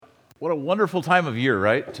What a wonderful time of year,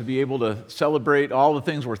 right? To be able to celebrate all the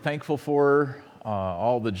things we're thankful for,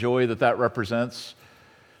 all the joy that represents.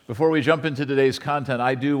 Before we jump into today's content,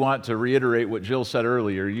 I do want to reiterate what Jill said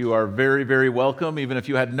earlier. You are very, very welcome, even if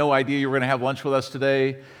you had no idea you were going to have lunch with us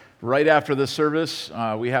today. Right after this service,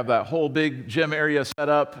 we have that whole big gym area set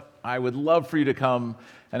up. I would love for you to come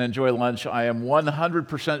and enjoy lunch. I am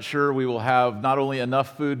 100% sure we will have not only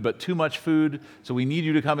enough food, but too much food, so we need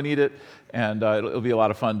you to come and eat it, and it'll be a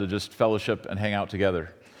lot of fun to just fellowship and hang out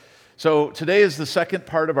together. So today is the second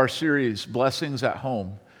part of our series, Blessings at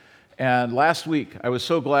Home. And last week, I was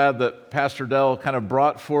so glad that Pastor Dell kind of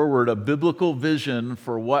brought forward a biblical vision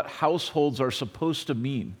for what households are supposed to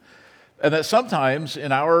mean. And that sometimes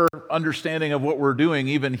in our understanding of what we're doing,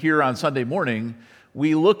 even here on Sunday morning,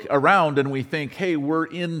 we look around and we think, hey, we're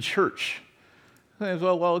in church.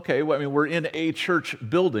 Okay, we're in a church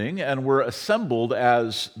building and we're assembled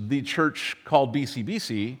as the church called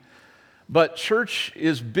BCBC, but church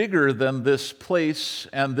is bigger than this place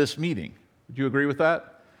and this meeting. Would you agree with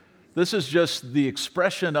that? This is just the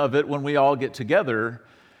expression of it when we all get together.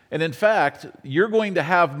 And in fact, you're going to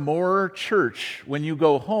have more church when you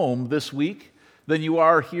go home this week than you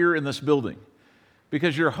are here in this building,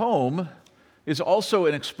 because your home is also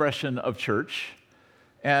an expression of church,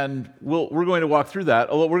 and we're going to walk through that,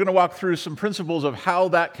 although we're going to walk through some principles of how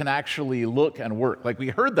that can actually look and work. Like we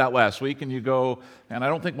heard that last week, and you go, and I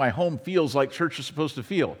don't think my home feels like church is supposed to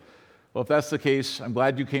feel. Well, if that's the case, I'm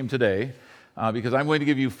glad you came today, because I'm going to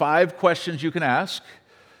give you 5 questions you can ask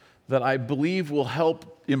that I believe will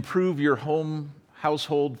help improve your home,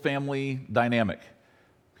 household, family dynamic.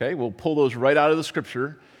 Okay, we'll pull those right out of the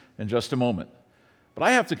scripture in just a moment. But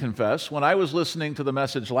I have to confess, when I was listening to the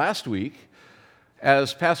message last week,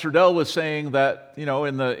 as Pastor Dell was saying that, in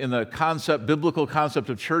the biblical concept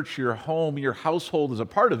of church, your home, your household is a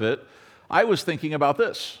part of it, I was thinking about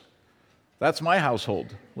this. That's my household,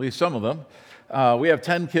 at least some of them. We have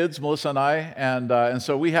 10 kids, Melissa and I, and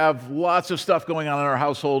so we have lots of stuff going on in our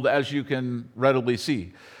household, as you can readily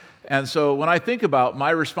see. And so when I think about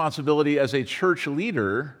my responsibility as a church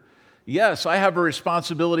leader, yes, I have a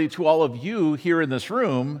responsibility to all of you here in this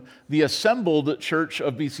room, the assembled church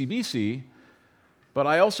of BCBC, but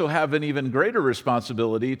I also have an even greater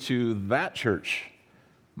responsibility to that church,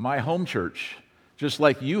 my home church, just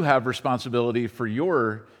like you have responsibility for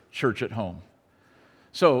your church at home.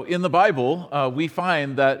 So in the Bible, we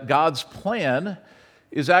find that God's plan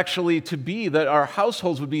is actually to be that our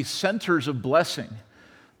households would be centers of blessing.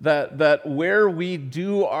 That where we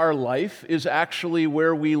do our life is actually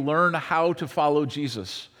where we learn how to follow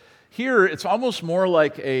Jesus. Here, it's almost more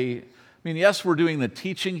like yes, we're doing the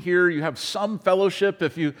teaching here. You have some fellowship.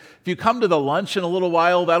 If you come to the lunch in a little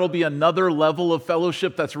while, that'll be another level of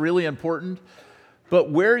fellowship that's really important. But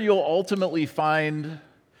where you'll ultimately find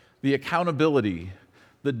the accountability,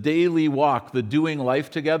 the daily walk, the doing life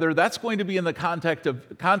together, that's going to be in the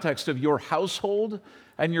context of your household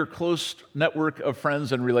and your close network of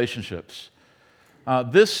friends and relationships.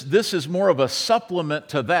 This is more of a supplement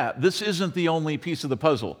to that. This isn't the only piece of the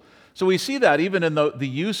puzzle. So we see that even in the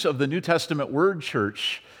use of the New Testament word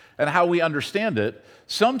church and how we understand it.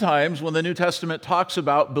 Sometimes when the New Testament talks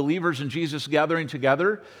about believers in Jesus gathering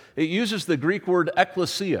together, it uses the Greek word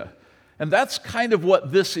ekklesia. And that's kind of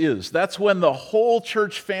what this is. That's when the whole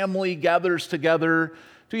church family gathers together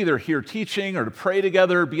to either hear teaching or to pray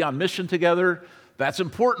together, be on mission together. That's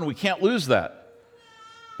important. We can't lose that.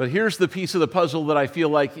 But here's the piece of the puzzle that I feel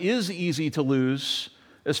like is easy to lose,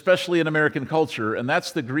 especially in American culture, and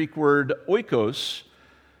that's the Greek word oikos,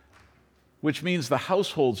 which means the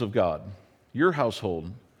households of God. Your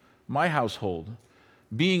household, my household,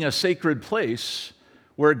 being a sacred place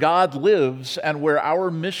where God lives and where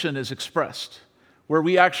our mission is expressed, where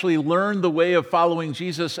we actually learn the way of following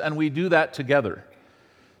Jesus, and we do that together.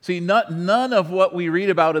 See, none of what we read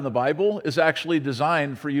about in the Bible is actually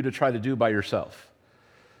designed for you to try to do by yourself.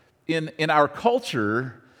 In our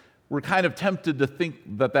culture, we're kind of tempted to think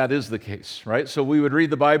that is the case, right? So we would read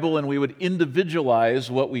the Bible and we would individualize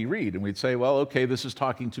what we read, and we'd say, well, okay, this is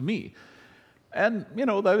talking to me. And,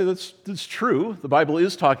 that's true. The Bible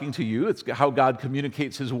is talking to you. It's how God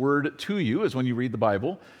communicates His Word to you, is when you read the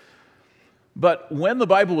Bible. But when the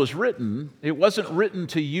Bible was written, it wasn't written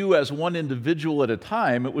to you as one individual at a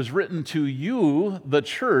time. It was written to you, the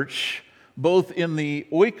church, both in the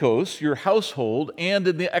oikos, your household, and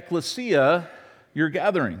in the ekklesia, your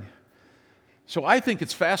gathering. So I think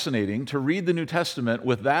it's fascinating to read the New Testament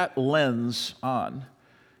with that lens on.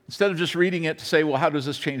 Instead of just reading it to say, well, how does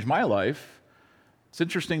this change my life? It's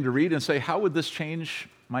interesting to read and say, how would this change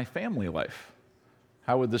my family life?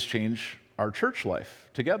 How would this change our church life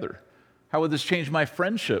together? How would this change my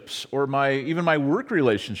friendships or even my work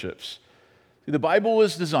relationships? See, the Bible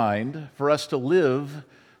was designed for us to live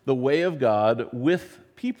the way of God with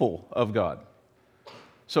people of God.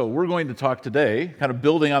 So we're going to talk today, kind of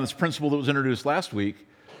building on this principle that was introduced last week,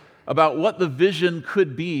 about what the vision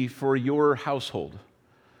could be for your household.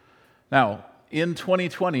 Now, in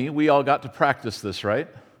 2020, we all got to practice this, right?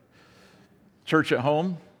 Church at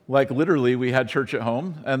home, like literally we had church at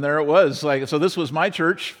home, and there it was. So this was my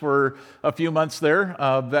church for a few months there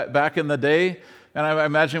back in the day, and I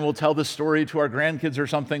imagine we'll tell this story to our grandkids or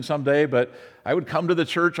something someday, but I would come to the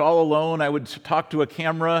church all alone. I would talk to a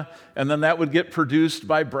camera, and then that would get produced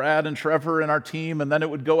by Brad and Trevor and our team, and then it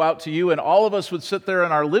would go out to you, and all of us would sit there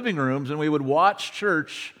in our living rooms, and we would watch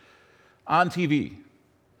church on TV.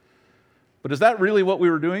 But is that really what we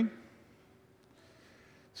were doing?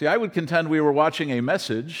 See, I would contend we were watching a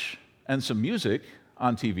message and some music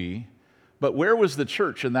on TV, but where was the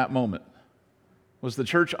church in that moment? Was the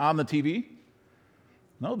church on the TV?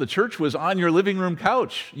 No, the church was on your living room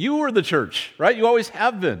couch. You were the church, right? You always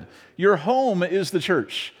have been. Your home is the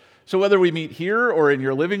church. So whether we meet here or in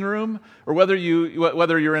your living room, or whether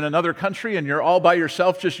you're in another country and you're all by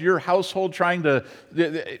yourself, just your household trying to,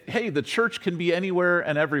 hey, the church can be anywhere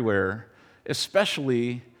and everywhere,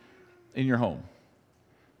 especially in your home.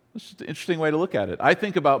 This is an interesting way to look at it. I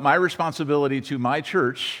think about my responsibility to my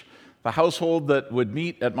church, the household that would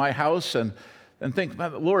meet at my house, and think,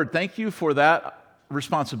 Lord, thank you for that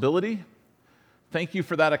responsibility. Thank you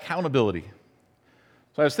for that accountability.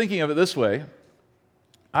 So I was thinking of it this way.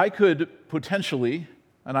 I could potentially,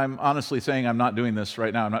 and I'm honestly saying I'm not doing this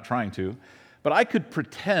right now, I'm not trying to, but I could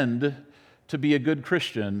pretend to be a good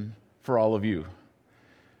Christian for all of you.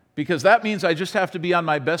 Because that means I just have to be on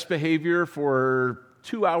my best behavior for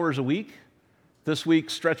 2 hours a week. This week,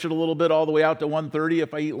 stretch it a little bit all the way out to 1:30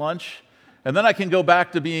 if I eat lunch. And then I can go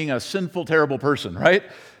back to being a sinful, terrible person, right?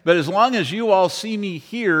 But as long as you all see me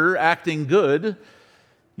here acting good,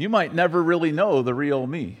 you might never really know the real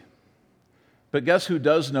me. But guess who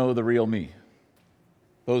does know the real me?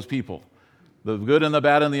 Those people. The good and the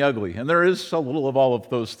bad and the ugly. And there is a little of all of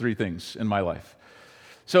those three things in my life.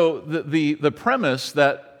 So the premise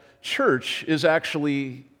that church is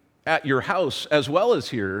actually at your house as well as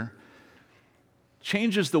here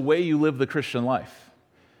changes the way you live the Christian life.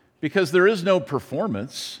 Because there is no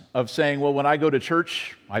performance of saying, well, when I go to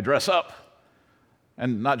church, I dress up.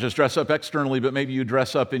 And not just dress up externally, but maybe you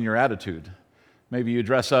dress up in your attitude. Maybe you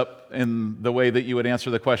dress up in the way that you would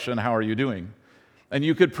answer the question, how are you doing? And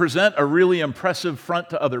you could present a really impressive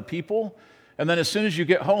front to other people, and then as soon as you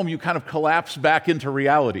get home, you kind of collapse back into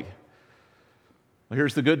reality. Well,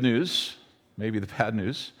 here's the good news, maybe the bad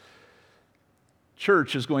news.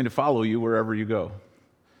 Church is going to follow you wherever you go.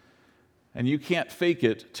 And you can't fake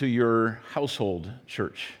it to your household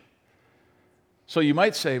church. So you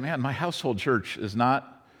might say, man, my household church is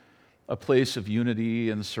not a place of unity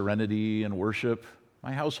and serenity and worship.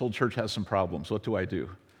 My household church has some problems. What do I do?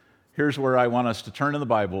 Here's where I want us to turn in the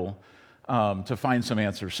Bible to find some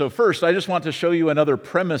answers. So first, I just want to show you another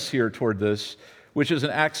premise here toward this, which is in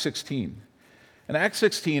Acts 16. And Acts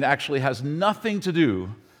 16 actually has nothing to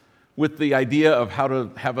do with the idea of how to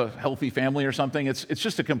have a healthy family or something. It's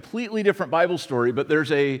just a completely different Bible story, but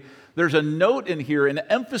there's a note in here, an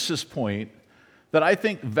emphasis point that I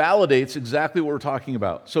think validates exactly what we're talking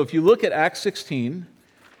about. So if you look at Acts 16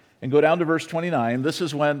 and go down to verse 29, this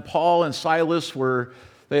is when Paul and Silas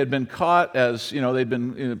they had been caught they'd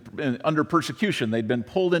been under persecution. They'd been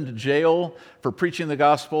pulled into jail for preaching the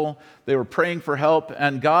gospel. They were praying for help,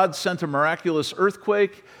 and God sent a miraculous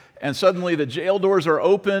earthquake, and suddenly the jail doors are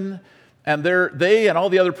open, and they and all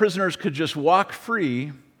the other prisoners could just walk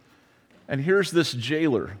free. And here's this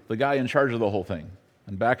jailer, the guy in charge of the whole thing.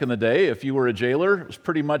 And back in the day, if you were a jailer, it was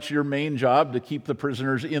pretty much your main job to keep the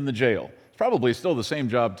prisoners in the jail. It's probably still the same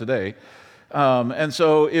job today. And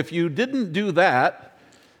so if you didn't do that,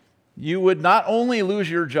 you would not only lose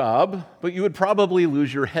your job, but you would probably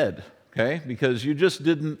lose your head, okay? Because you just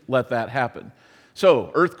didn't let that happen.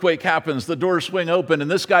 So, earthquake happens, the doors swing open,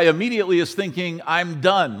 and this guy immediately is thinking, I'm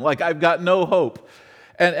done, like I've got no hope.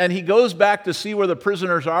 And he goes back to see where the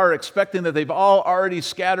prisoners are, expecting that they've all already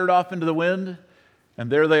scattered off into the wind, and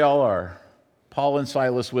there they all are, Paul and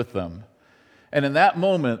Silas with them. And in that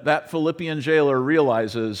moment, that Philippian jailer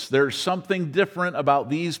realizes there's something different about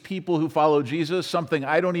these people who follow Jesus, something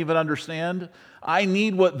I don't even understand. I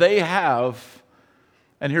need what they have.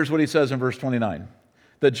 And here's what he says in verse 29.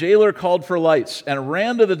 The jailer called for lights and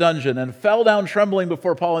ran to the dungeon and fell down trembling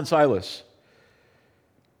before Paul and Silas.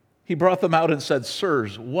 He brought them out and said,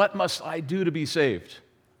 Sirs, what must I do to be saved?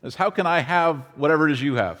 How can I have whatever it is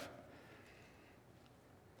you have?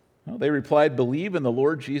 Well, they replied, "Believe in the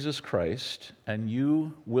Lord Jesus Christ, and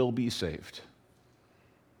you will be saved."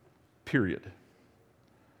 Period.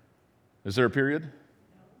 Is there a period?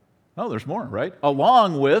 Oh, there's more, right?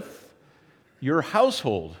 Along with your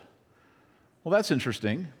household. Well, that's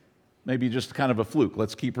interesting. Maybe just kind of a fluke.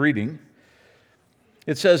 Let's keep reading.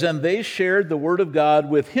 It says, "And they shared the word of God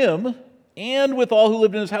with him and with all who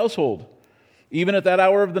lived in his household. Even at that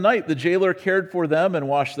hour of the night, the jailer cared for them and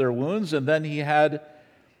washed their wounds, and then he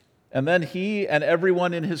and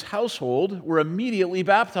everyone in his household were immediately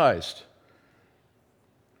baptized.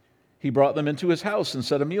 He brought them into his house and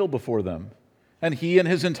set a meal before them, and he and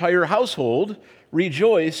his entire household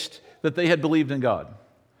rejoiced that they had believed in God."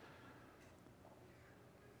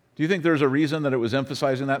 Do you think there's a reason that it was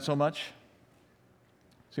emphasizing that so much?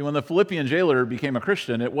 See, when the Philippian jailer became a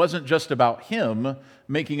Christian, it wasn't just about him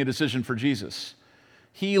making a decision for Jesus.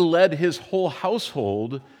 He led his whole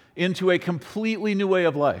household into a completely new way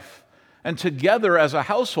of life. And together as a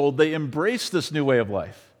household, they embraced this new way of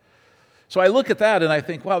life. So I look at that and I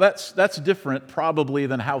think, wow, that's different probably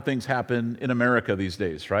than how things happen in America these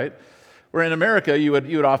days, right? Where in America, you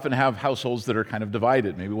would often have households that are kind of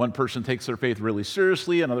divided. Maybe one person takes their faith really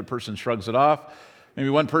seriously, another person shrugs it off. Maybe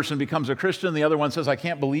one person becomes a Christian, the other one says, "I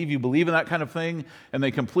can't believe you believe in that kind of thing," and they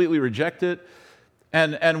completely reject it.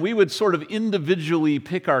 And we would sort of individually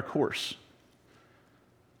pick our course.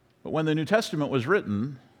 But when the New Testament was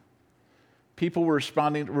written, people were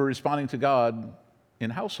responding to God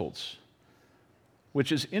in households,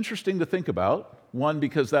 which is interesting to think about. One,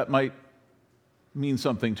 because that might mean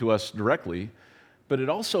something to us directly, but it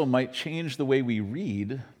also might change the way we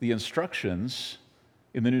read the instructions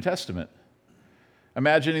in the New Testament.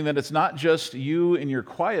 Imagining that it's not just you in your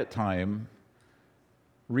quiet time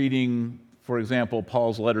reading, for example,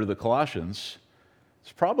 Paul's letter to the Colossians.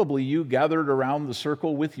 It's probably you gathered around the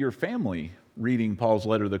circle with your family reading Paul's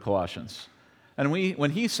letter to the Colossians. And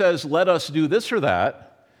when he says, "Let us do this or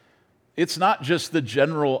that," it's not just the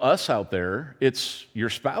general us out there. It's your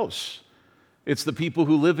spouse. It's the people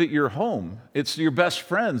who live at your home. It's your best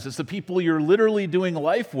friends. It's the people you're literally doing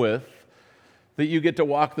life with that you get to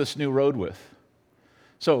walk this new road with.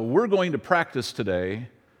 So we're going to practice today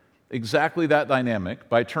exactly that dynamic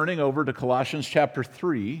by turning over to Colossians chapter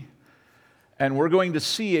 3, and we're going to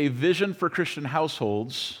see a vision for Christian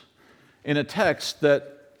households in a text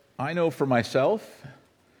that I know for myself,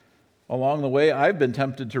 along the way, I've been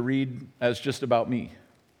tempted to read as just about me.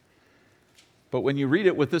 But when you read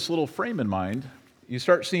it with this little frame in mind, you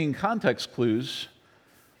start seeing context clues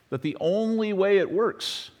that the only way it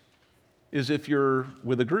works is if you're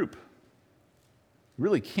with a group. You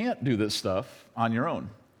really can't do this stuff on your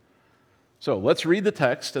own. So let's read the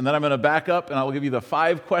text, and then I'm going to back up and I'll give you the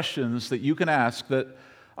 5 questions that you can ask that,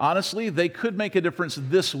 honestly, they could make a difference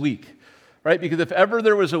this week, right? Because if ever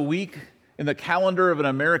there was a week in the calendar of an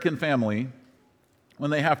American family when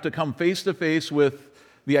they have to come face to face with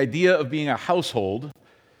the idea of being a household,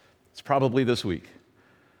 it's probably this week,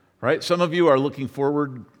 right? Some of you are looking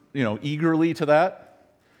forward, eagerly to that.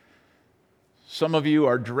 Some of you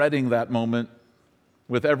are dreading that moment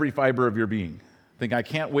with every fiber of your being. Think, "I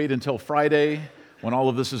can't wait until Friday when all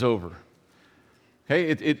of this is over." Okay,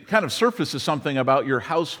 it kind of surfaces something about your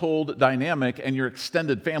household dynamic and your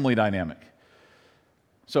extended family dynamic.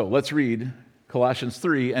 So let's read Colossians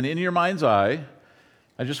 3, and in your mind's eye,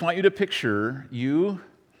 I just want you to picture you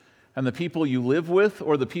and the people you live with,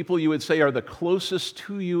 or the people you would say are the closest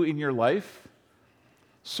to you in your life,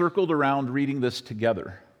 circled around reading this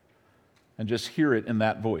together. And just hear it in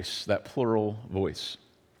that voice, that plural voice.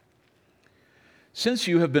 Since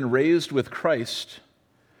you have been raised with Christ,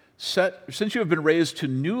 since you have been raised to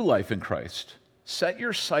new life in Christ, set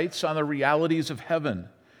your sights on the realities of heaven,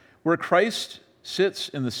 where Christ sits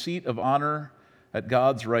in the seat of honor at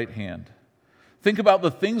God's right hand. Think about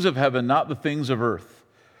the things of heaven, not the things of earth.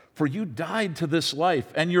 For you died to this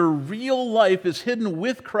life, and your real life is hidden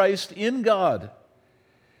with Christ in God.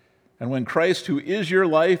 And when Christ, who is your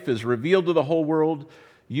life, is revealed to the whole world,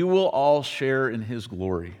 you will all share in his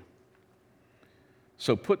glory.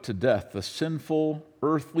 So put to death the sinful,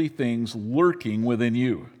 earthly things lurking within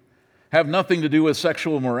you. Have nothing to do with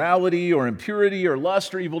sexual immorality or impurity or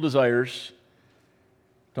lust or evil desires.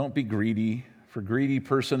 Don't be greedy, for a greedy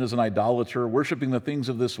person is an idolater, worshiping the things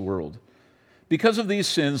of this world. Because of these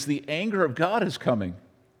sins, the anger of God is coming.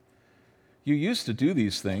 You used to do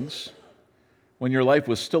these things when your life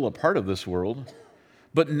was still a part of this world.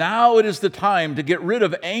 But now it is the time to get rid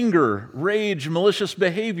of anger, rage, malicious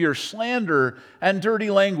behavior, slander, and dirty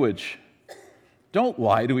language. Don't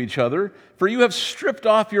lie to each other, for you have stripped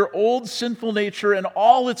off your old sinful nature and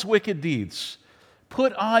all its wicked deeds.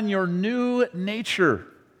 Put on your new nature,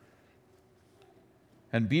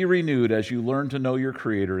 and be renewed as you learn to know your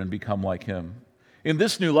Creator and become like Him. In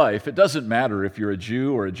this new life, it doesn't matter if you're a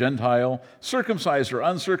Jew or a Gentile, circumcised or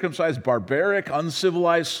uncircumcised, barbaric,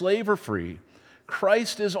 uncivilized, slave or free.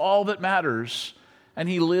 Christ is all that matters, and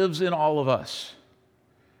He lives in all of us.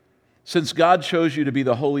 Since God chose you to be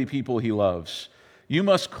the holy people He loves, you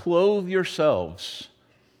must clothe yourselves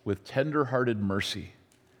with tender-hearted mercy,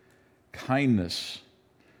 kindness,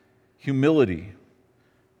 humility,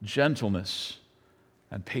 gentleness,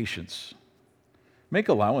 and patience. Make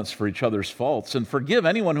allowance for each other's faults and forgive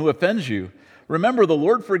anyone who offends you. Remember, the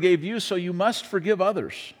Lord forgave you, so you must forgive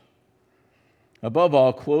others. Above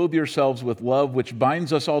all, clothe yourselves with love, which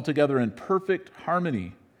binds us all together in perfect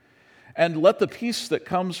harmony. And let the peace that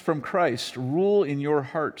comes from Christ rule in your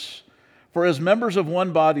hearts. For as members of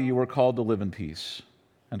one body, you are called to live in peace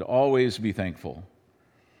and always be thankful.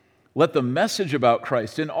 Let the message about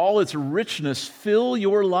Christ in all its richness fill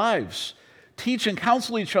your lives. Teach and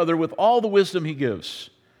counsel each other with all the wisdom He gives.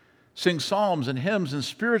 Sing psalms and hymns and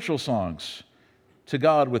spiritual songs to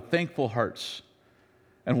God with thankful hearts.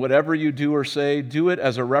 And whatever you do or say, do it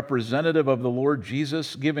as a representative of the Lord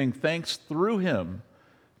Jesus, giving thanks through Him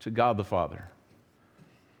to God the Father.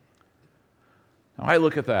 Now I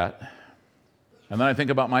look at that, and then I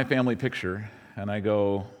think about my family picture, and I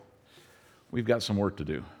go, we've got some work to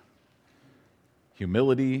do.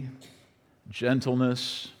 Humility,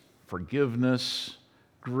 gentleness, forgiveness,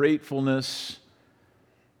 gratefulness,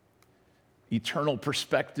 eternal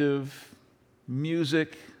perspective,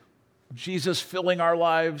 music, Jesus filling our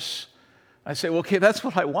lives. I say, well, okay, that's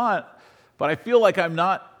what I want, but I feel like I'm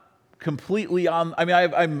not completely on,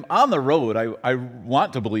 I'm on the road. I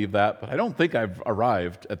want to believe that, but I don't think I've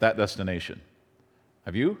arrived at that destination.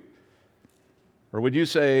 Have you? Or would you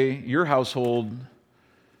say your household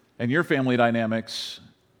and your family dynamics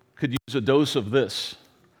could use a dose of this?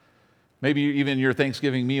 Maybe even your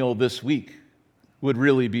Thanksgiving meal this week would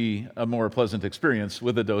really be a more pleasant experience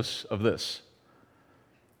with a dose of this.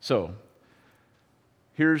 So,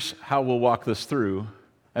 here's how we'll walk this through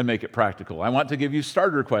and make it practical. I want to give you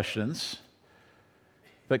starter questions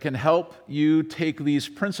that can help you take these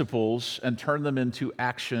principles and turn them into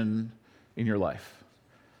action in your life.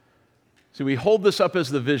 So we hold this up as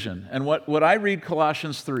the vision. And what I read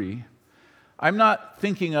Colossians 3, I'm not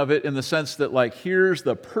thinking of it in the sense that, like, here's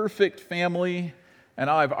the perfect family, and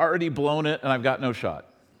I've already blown it, and I've got no shot.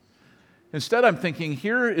 Instead, I'm thinking,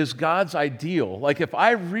 here is God's ideal. Like, if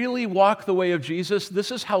I really walk the way of Jesus, this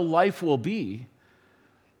is how life will be.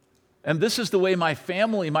 And this is the way my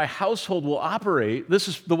family, my household will operate. This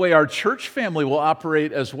is the way our church family will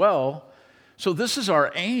operate as well. So this is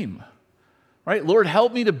our aim, right? Lord,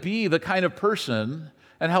 help me to be the kind of person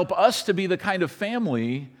and help us to be the kind of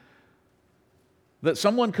family that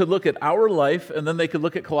someone could look at our life and then they could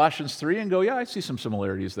look at Colossians 3 and go, yeah, I see some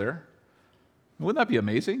similarities there. Wouldn't that be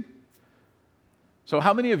amazing? So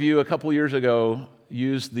how many of you a couple years ago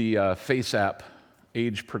used the Face app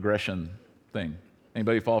age progression thing?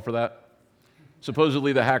 Anybody fall for that?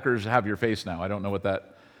 Supposedly the hackers have your face now. I don't know what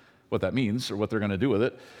that means or what they're going to do with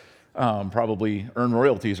it. Probably earn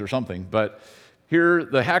royalties or something. But here,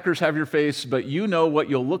 the hackers have your face, but you know what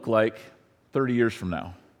you'll look like 30 years from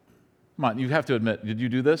now. Come on, you have to admit, did you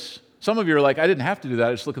do this? Some of you are like, I didn't have to do that.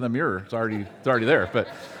 I just look in the mirror. It's already there.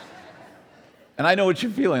 And I know what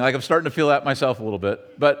you're feeling. Like, I'm starting to feel that myself a little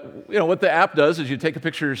bit. But, you know, what the app does is you take a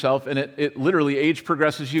picture of yourself, and it literally age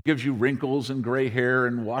progresses you, gives you wrinkles and gray hair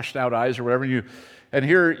and washed out eyes or whatever. And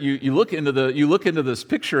here you look into this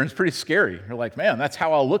picture, and it's pretty scary. You're like, man, that's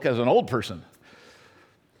how I'll look as an old person.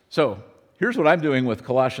 So here's what I'm doing with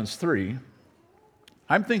Colossians 3.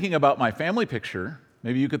 I'm thinking about my family picture.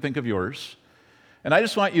 Maybe you could think of yours. And I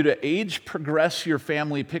just want you to age progress your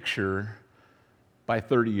family picture by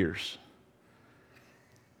 30 years.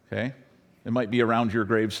 Okay? It might be around your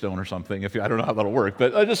gravestone or something. I don't know how that'll work,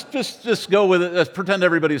 but just go with it. Let's pretend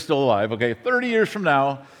everybody's still alive. Okay? 30 years from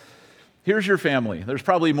now, here's your family. There's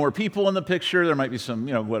probably more people in the picture. There might be some,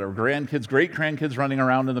 grandkids, great-grandkids running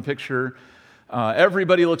around in the picture.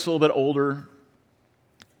 Everybody looks a little bit older.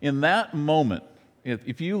 In that moment,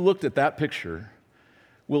 if you looked at that picture,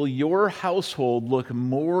 will your household look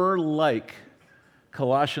more like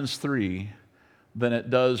Colossians 3 than it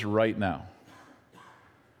does right now?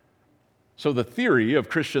 So the theory of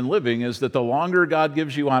Christian living is that the longer God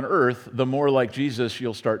gives you on earth, the more like Jesus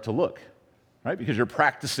you'll start to look, right? Because you're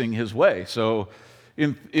practicing His way. So,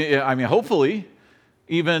 hopefully,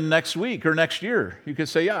 even next week or next year, you could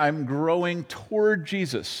say, yeah, I'm growing toward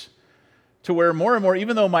Jesus, to where more and more,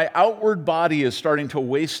 even though my outward body is starting to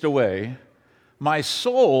waste away, my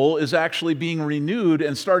soul is actually being renewed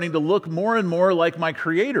and starting to look more and more like my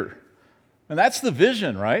Creator. And that's the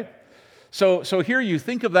vision, right? So here you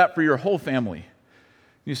think of that for your whole family.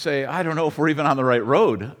 You say, I don't know if we're even on the right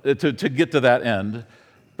road to get to that end,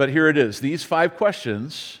 but here it is. These 5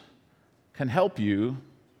 questions can help you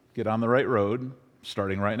get on the right road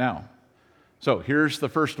starting right now. So here's the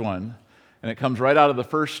first one, and it comes right out of the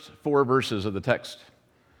first 4 verses of the text.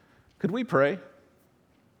 Could we pray?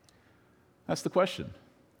 That's the question.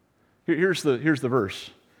 Here's the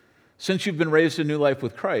verse. Since you've been raised to new life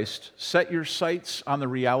with Christ, set your sights on the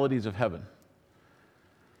realities of heaven.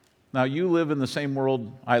 Now, you live in the same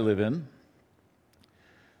world I live in,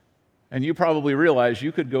 and you probably realize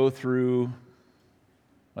you could go through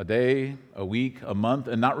a day, a week, a month,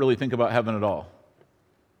 and not really think about heaven at all.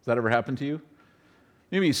 Does that ever happen to you?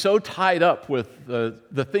 You'd be so tied up with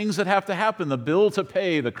the things that have to happen, the bill to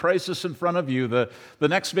pay, the crisis in front of you, the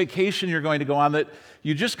next vacation you're going to go on, that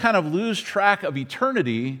you just kind of lose track of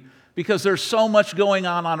eternity because there's so much going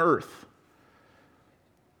on earth.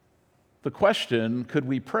 The question, could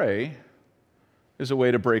we pray, is a way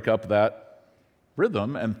to break up that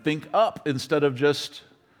rhythm and think up instead of just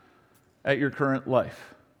at your current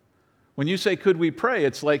life. When you say, could we pray,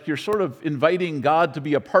 it's like you're sort of inviting God to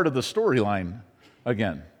be a part of the storyline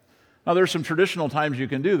again. Now, there's some traditional times you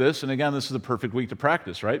can do this, and again, this is the perfect week to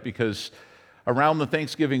practice, right? Because around the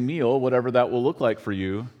Thanksgiving meal, whatever that will look like for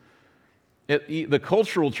you, the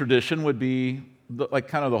cultural tradition would be like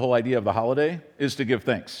kind of the whole idea of the holiday is to give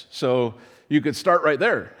thanks. So you could start right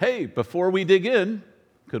there. Hey, before we dig in,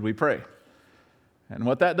 could we pray? And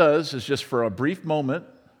what that does is just for a brief moment,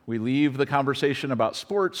 we leave the conversation about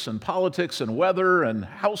sports and politics and weather and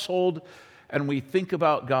household, and we think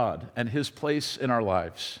about God and His place in our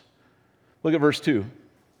lives. Look at verse 2.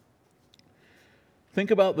 Think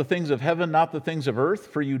about the things of heaven, not the things of earth,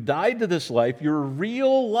 for you died to this life. Your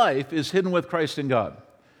real life is hidden with Christ in God.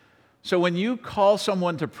 So when you call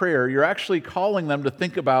someone to prayer, you're actually calling them to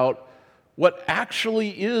think about what actually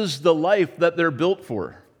is the life that they're built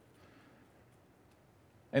for.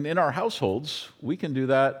 And in our households, we can do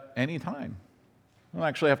that anytime. We don't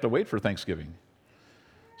actually have to wait for Thanksgiving.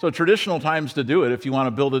 So traditional times to do it, if you want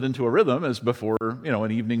to build it into a rhythm, is before,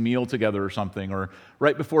 an evening meal together or something, or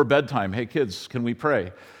right before bedtime. Hey, kids, can we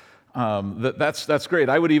pray? That's great.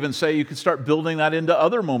 I would even say you could start building that into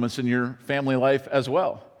other moments in your family life as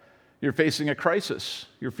well. You're facing a crisis.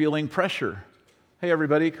 You're feeling pressure. Hey,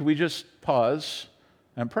 everybody, could we just pause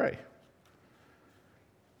and pray?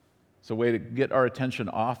 It's a way to get our attention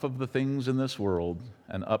off of the things in this world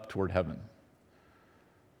and up toward heaven.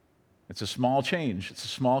 It's a small change. It's a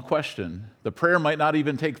small question. The prayer might not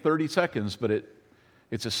even take 30 seconds, but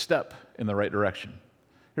it's a step in the right direction.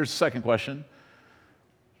 Here's the second question.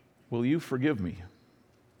 Will you forgive me?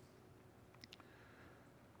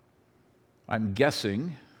 I'm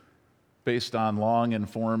guessing, based on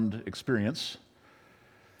long-informed experience,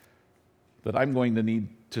 that I'm going to need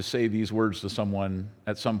to say these words to someone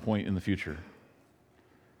at some point in the future.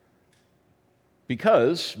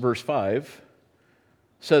 Because, verse 5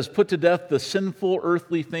 says, put to death the sinful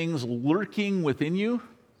earthly things lurking within you.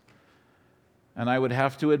 And I would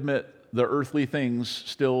have to admit, the earthly things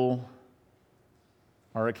still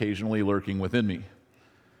are occasionally lurking within me.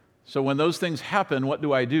 So when those things happen, what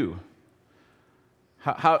do I do?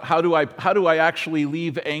 How do I actually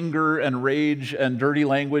leave anger and rage and dirty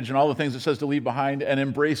language and all the things it says to leave behind and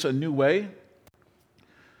embrace a new way?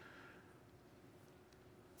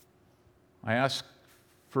 I ask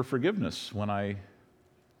for forgiveness when I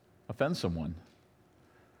offend someone.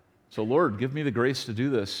 So Lord, give me the grace to do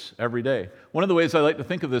this every day. One of the ways I like to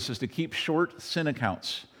think of this is to keep short sin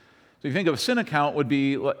accounts. So you think of a sin account would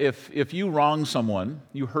be if you wrong someone,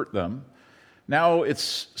 you hurt them. Now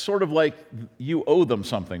it's sort of like you owe them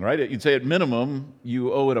something, right? You'd say at minimum,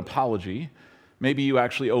 you owe an apology. Maybe you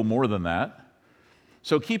actually owe more than that.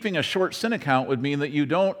 So keeping a short sin account would mean that you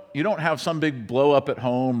don't have some big blow up at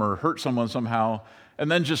home or hurt someone somehow and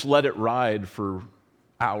then just let it ride for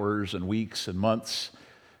hours and weeks and months.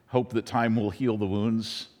 Hope that time will heal the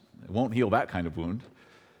wounds. It won't heal that kind of wound.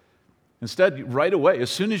 Instead, right away,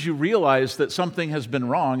 as soon as you realize that something has been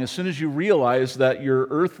wrong, as soon as you realize that your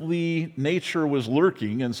earthly nature was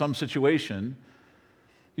lurking in some situation,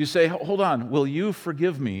 you say, hold on, will you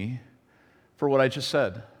forgive me for what I just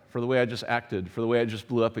said, for the way I just acted, for the way I just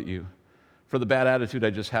blew up at you, for the bad attitude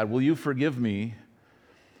I just had? Will you forgive me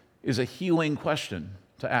is a healing question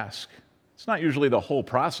to ask. It's not usually the whole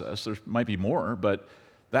process. There might be more, but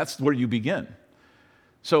that's where you begin.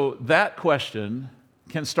 So that question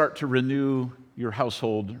can start to renew your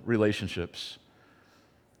household relationships.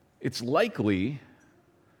 It's likely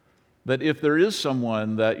that if there is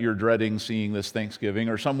someone that you're dreading seeing this Thanksgiving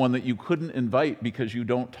or someone that you couldn't invite because you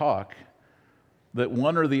don't talk, that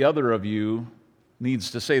one or the other of you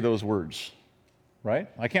needs to say those words, right?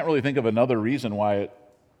 I can't really think of another reason why it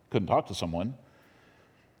couldn't talk to someone.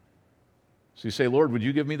 So you say, Lord, would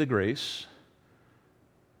you give me the grace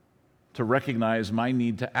to recognize my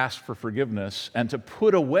need to ask for forgiveness and to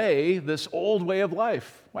put away this old way of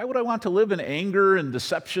life? Why would I want to live in anger and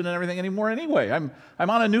deception and everything anymore anyway? I'm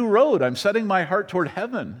on a new road. I'm setting my heart toward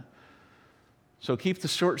heaven. So keep the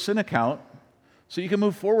short sin account so you can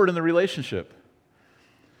move forward in the relationship.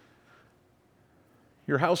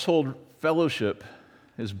 Your household fellowship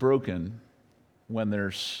is broken when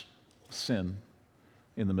there's sin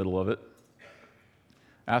in the middle of it.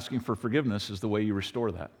 Asking for forgiveness is the way you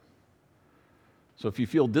restore that. So if you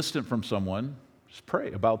feel distant from someone, just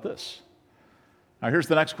pray about this. Now here's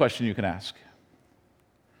the next question you can ask.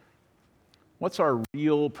 What's our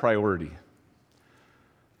real priority?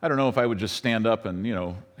 I don't know if I would just stand up and,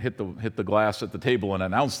 hit the glass at the table and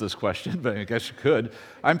announce this question, but I guess you could.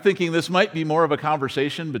 I'm thinking this might be more of a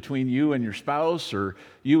conversation between you and your spouse or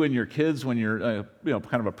you and your kids when you're,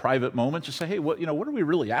 kind of a private moment. Just say, hey, what are we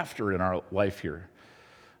really after in our life here?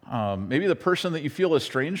 Maybe the person that you feel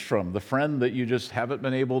estranged from, the friend that you just haven't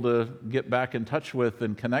been able to get back in touch with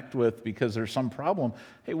and connect with because there's some problem.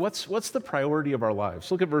 Hey, what's the priority of our lives?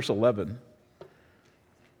 Look at verse 11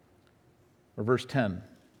 or verse 10.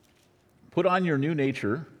 Put on your new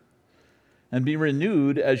nature and be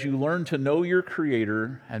renewed as you learn to know your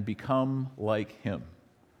Creator and become like Him.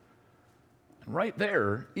 And right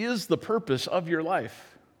there is the purpose of your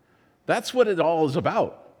life. That's what it all is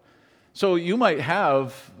about. So you might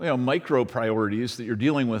have, micro priorities that you're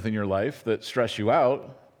dealing with in your life that stress you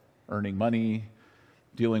out, earning money,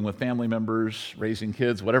 dealing with family members, raising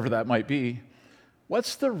kids, whatever that might be.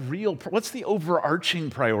 What's the overarching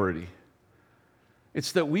priority?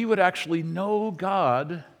 It's that we would actually know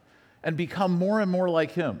God and become more and more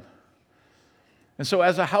like Him. And so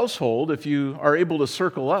as a household, if you are able to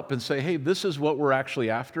circle up and say, hey, this is what we're actually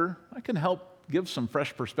after, I can help give some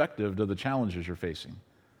fresh perspective to the challenges you're facing.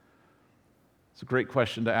 It's a great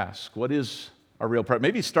question to ask. What is our real priority?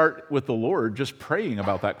 Maybe start with the Lord just praying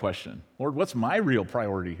about that question. Lord, what's my real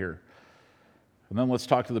priority here? And then let's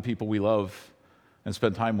talk to the people we love and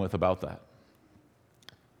spend time with about that.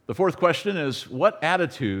 The fourth question is, what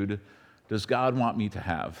attitude does God want me to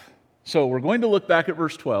have? So we're going to look back at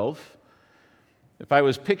verse 12. If I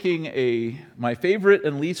was picking my favorite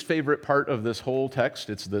and least favorite part of this whole text,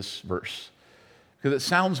 it's this verse. Because it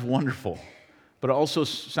sounds wonderful, but it also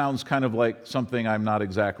sounds kind of like something I'm not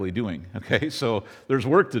exactly doing. Okay, so there's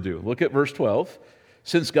work to do. Look at verse 12.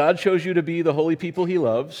 Since God chose you to be the holy people He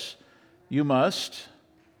loves, you must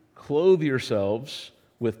clothe yourselves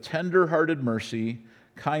with tender-hearted mercy,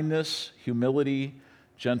 kindness, humility,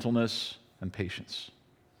 gentleness, and patience.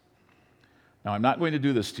 Now, I'm not going to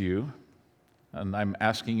do this to you, and I'm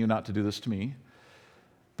asking you not to do this to me,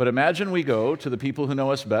 but imagine we go to the people who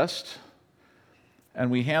know us best,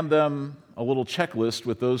 and we hand them a little checklist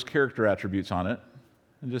with those character attributes on it,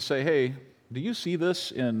 and just say, hey, do you see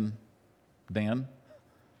this in Dan?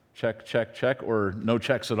 Check, check, check, or no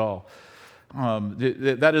checks at all.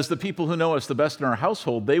 That is, the people who know us the best in our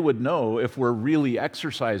household, they would know if we're really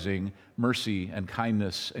exercising mercy and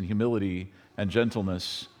kindness and humility and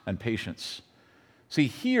gentleness and patience. See,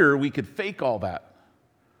 here we could fake all that.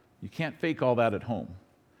 You can't fake all that at home.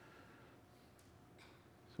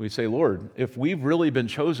 So we say, Lord, if we've really been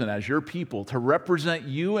chosen as your people to represent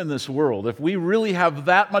you in this world, if we really have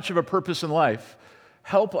that much of a purpose in life,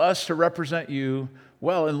 help us to represent you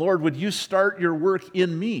well. And Lord, would you start your work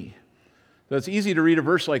in me? So it's easy to read a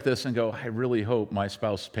verse like this and go, I really hope my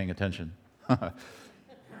spouse is paying attention.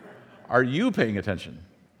 Are you paying attention?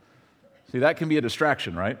 See, that can be a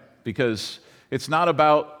distraction, right? Because it's not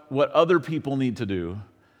about what other people need to do.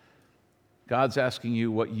 God's asking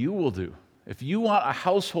you what you will do. If you want a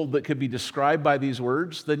household that could be described by these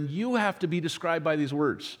words, then you have to be described by these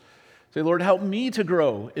words. Say, Lord, help me to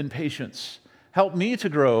grow in patience. Help me to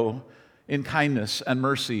grow in kindness and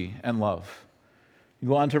mercy and love. You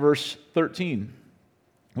go on to verse 13,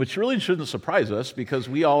 which really shouldn't surprise us because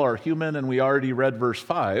we all are human and we already read verse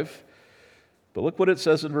 5. But look what it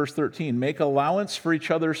says in verse 13. Make allowance for each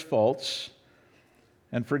other's faults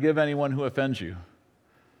and forgive anyone who offends you.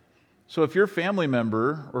 So if your family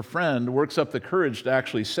member or friend works up the courage to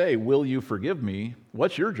actually say, will you forgive me?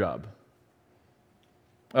 What's your job?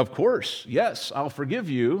 Of course, yes, I'll forgive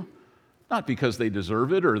you. Not because they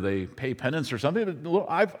deserve it or they pay penance or something, but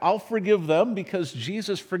I'll forgive them because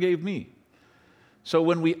Jesus forgave me. So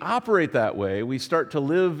when we operate that way, we start to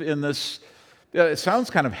live in this, it sounds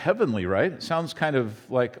kind of heavenly, right? It sounds kind of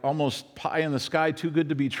like almost pie in the sky, too good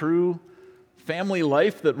to be true, family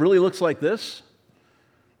life that really looks like this.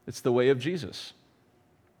 It's the way of Jesus.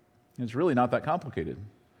 It's really not that complicated.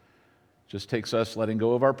 It just takes us letting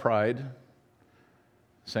go of our pride,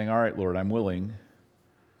 saying, all right, Lord, I'm willing.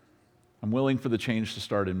 I'm willing for the change to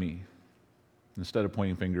start in me, instead of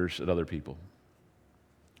pointing fingers at other people.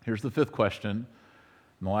 Here's the fifth question,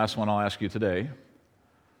 and the last one I'll ask you today.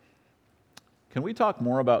 Can we talk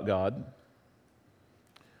more about God?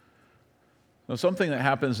 Now, something that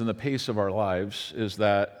happens in the pace of our lives is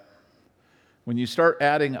that when you start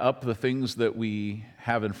adding up the things that we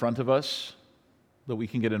have in front of us that we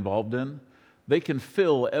can get involved in, they can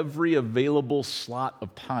fill every available slot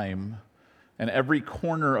of time and every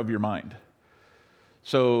corner of your mind.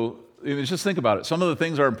 So just think about it. Some of the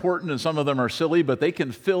things are important and some of them are silly, but they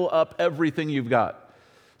can fill up everything you've got.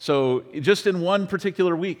 So just in one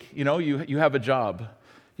particular week, you have a job.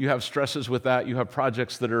 You have stresses with that. You have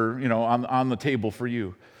projects that are, on the table for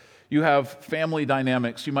you. You have family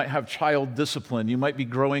dynamics. You might have child discipline. You might be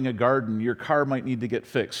growing a garden. Your car might need to get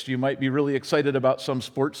fixed. You might be really excited about some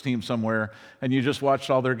sports team somewhere, and you just watched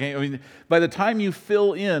all their games. By the time you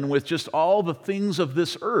fill in with just all the things of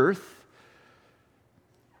this earth,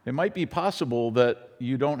 it might be possible that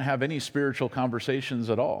you don't have any spiritual conversations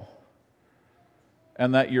at all,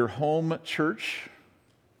 and that your home church,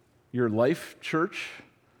 your life church,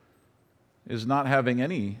 is not having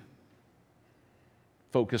any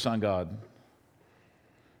focus on God,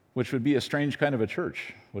 which would be a strange kind of a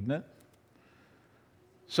church, wouldn't it?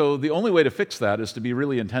 So the only way to fix that is to be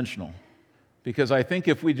really intentional, because I think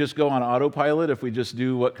if we just go on autopilot, if we just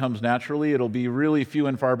do what comes naturally, it'll be really few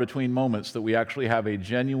and far between moments that we actually have a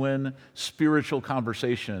genuine spiritual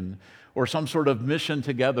conversation or some sort of mission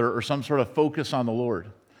together or some sort of focus on the Lord.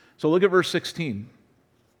 So look at verse 16.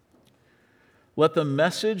 Let the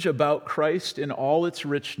message about Christ in all its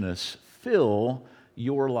richness fill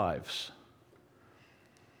your lives.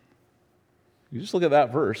 You just look at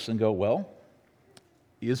that verse and go, well,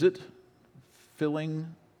 is it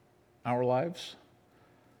filling our lives?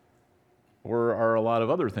 Or are a lot of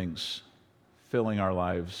other things filling our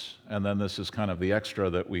lives, and then this is kind of the extra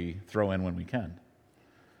that we throw in when we can?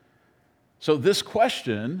 So this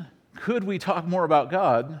question, could we talk more about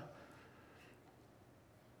God,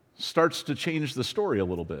 starts to change the story a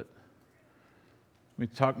little bit. We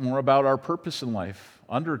talk more about our purpose in life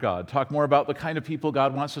under God, talk more about the kind of people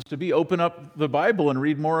God wants us to be, open up the Bible and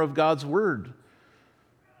read more of God's Word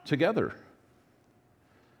together.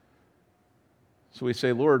 So we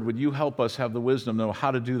say, Lord, would you help us have the wisdom to know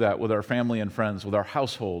how to do that with our family and friends, with our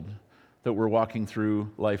household that we're walking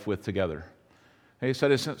through life with together. Hey,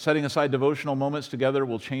 setting aside devotional moments together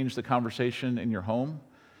will change the conversation in your home.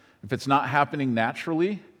 If it's not happening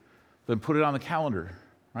naturally, then put it on the calendar,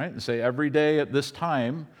 right? And say every day at this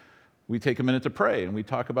time, we take a minute to pray and we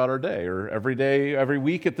talk about our day. Or every day, every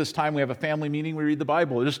week at this time, we have a family meeting, we read the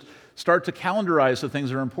Bible. Just start to calendarize the things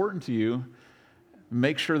that are important to you.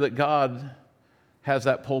 Make sure that God has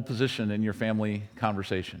that pole position in your family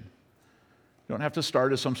conversation. You don't have to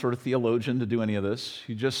start as some sort of theologian to do any of this.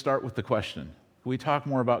 You just start with the question. Can we talk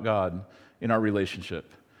more about God in our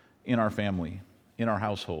relationship, in our family, in our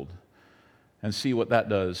household, and see what that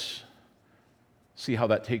does? See how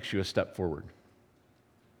that takes you a step forward.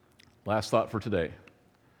 Last thought for today.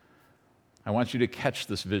 I want you to catch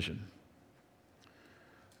this vision.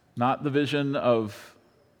 Not the vision of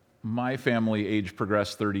my family age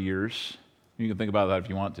progressed 30 years. You can think about that if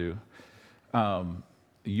you want to.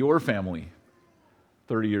 Your family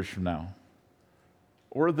 30 years from now.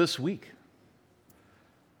 Or this week.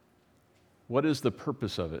 What is the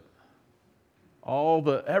purpose of it?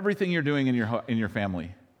 Everything you're doing in your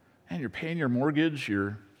family. And you're paying your mortgage,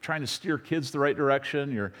 you're trying to steer kids the right direction,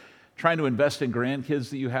 you're trying to invest in grandkids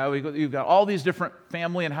that you have. You've got all these different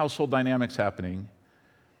family and household dynamics happening.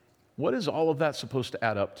 What is all of that supposed to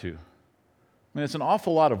add up to? I mean, it's an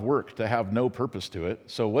awful lot of work to have no purpose to it.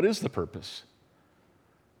 So what is the purpose?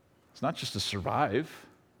 It's not just to survive.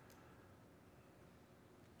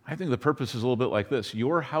 I think the purpose is a little bit like this.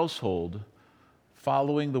 Your household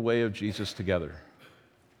following the way of Jesus together.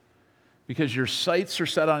 Because your sights are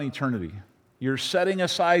set on eternity. You're setting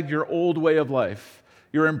aside your old way of life.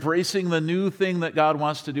 You're embracing the new thing that God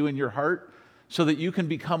wants to do in your heart so that you can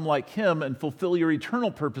become like Him and fulfill your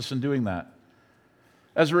eternal purpose in doing that.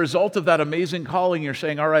 As a result of that amazing calling, you're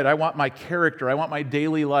saying, all right, I want my character, I want my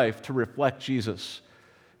daily life to reflect Jesus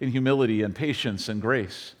in humility and patience and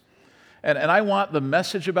grace. And I want the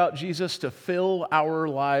message about Jesus to fill our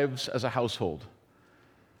lives as a household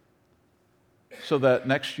so that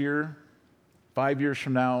next year, 5 years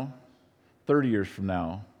from now, 30 years from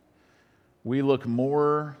now, we look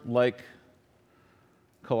more like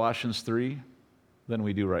Colossians 3 than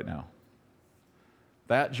we do right now.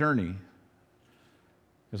 That journey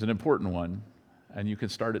is an important one, and you can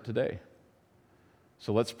start it today.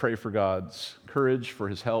 So let's pray for God's courage, for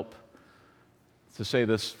his help, to say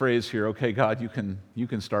this phrase here, okay, God, you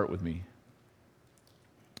can start with me.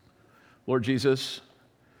 Lord Jesus,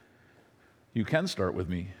 you can start with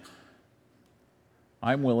me.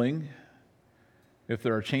 I'm willing, if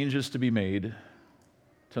there are changes to be made,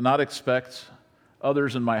 to not expect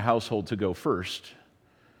others in my household to go first,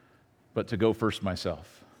 but to go first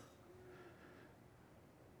myself.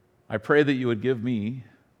 I pray that you would give me,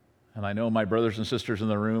 and I know my brothers and sisters in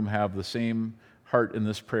the room have the same heart in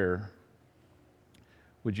this prayer,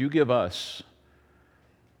 would you give us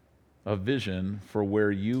a vision for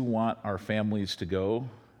where you want our families to go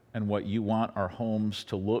and what you want our homes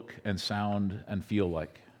to look and sound and feel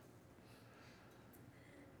like?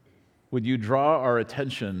 Would you draw our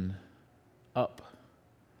attention up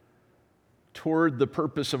toward the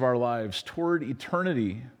purpose of our lives, toward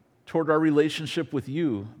eternity, toward our relationship with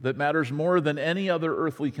you that matters more than any other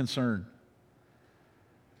earthly concern?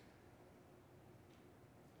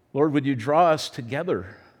 Lord, would you draw us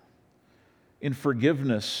together in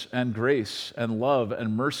forgiveness and grace and love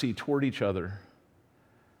and mercy toward each other?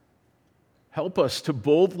 Help us to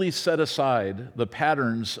boldly set aside the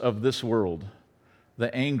patterns of this world,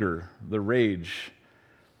 the anger, the rage,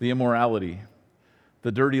 the immorality,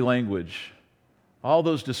 the dirty language, all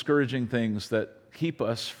those discouraging things that keep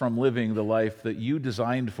us from living the life that you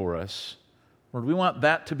designed for us. Lord, we want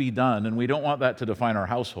that to be done, and we don't want that to define our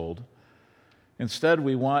household. Instead,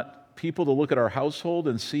 we want people to look at our household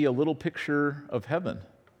and see a little picture of heaven,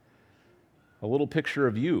 a little picture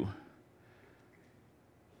of you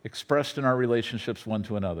expressed in our relationships one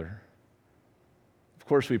to another. Of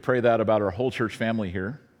course, we pray that about our whole church family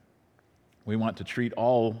here. We want to treat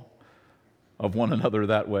all of one another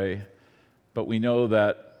that way, but we know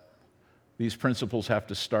that these principles have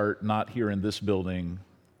to start not here in this building,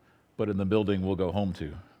 but in the building we'll go home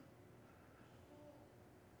to.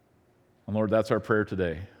 And Lord, that's our prayer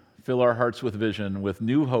today. Fill our hearts with vision, with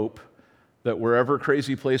new hope that wherever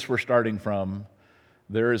crazy place we're starting from,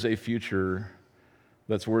 there is a future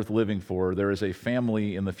that's worth living for. There is a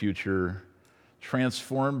family in the future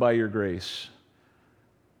transformed by your grace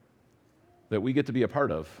that we get to be a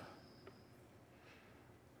part of.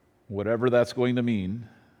 Whatever that's going to mean,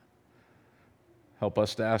 help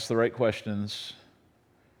us to ask the right questions.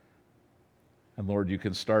 And Lord, you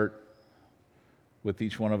can start with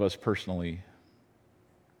each one of us personally.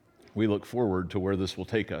 We look forward to where this will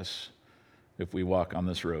take us if we walk on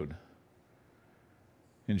this road.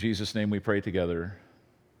 In Jesus' name we pray together.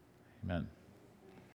 Amen.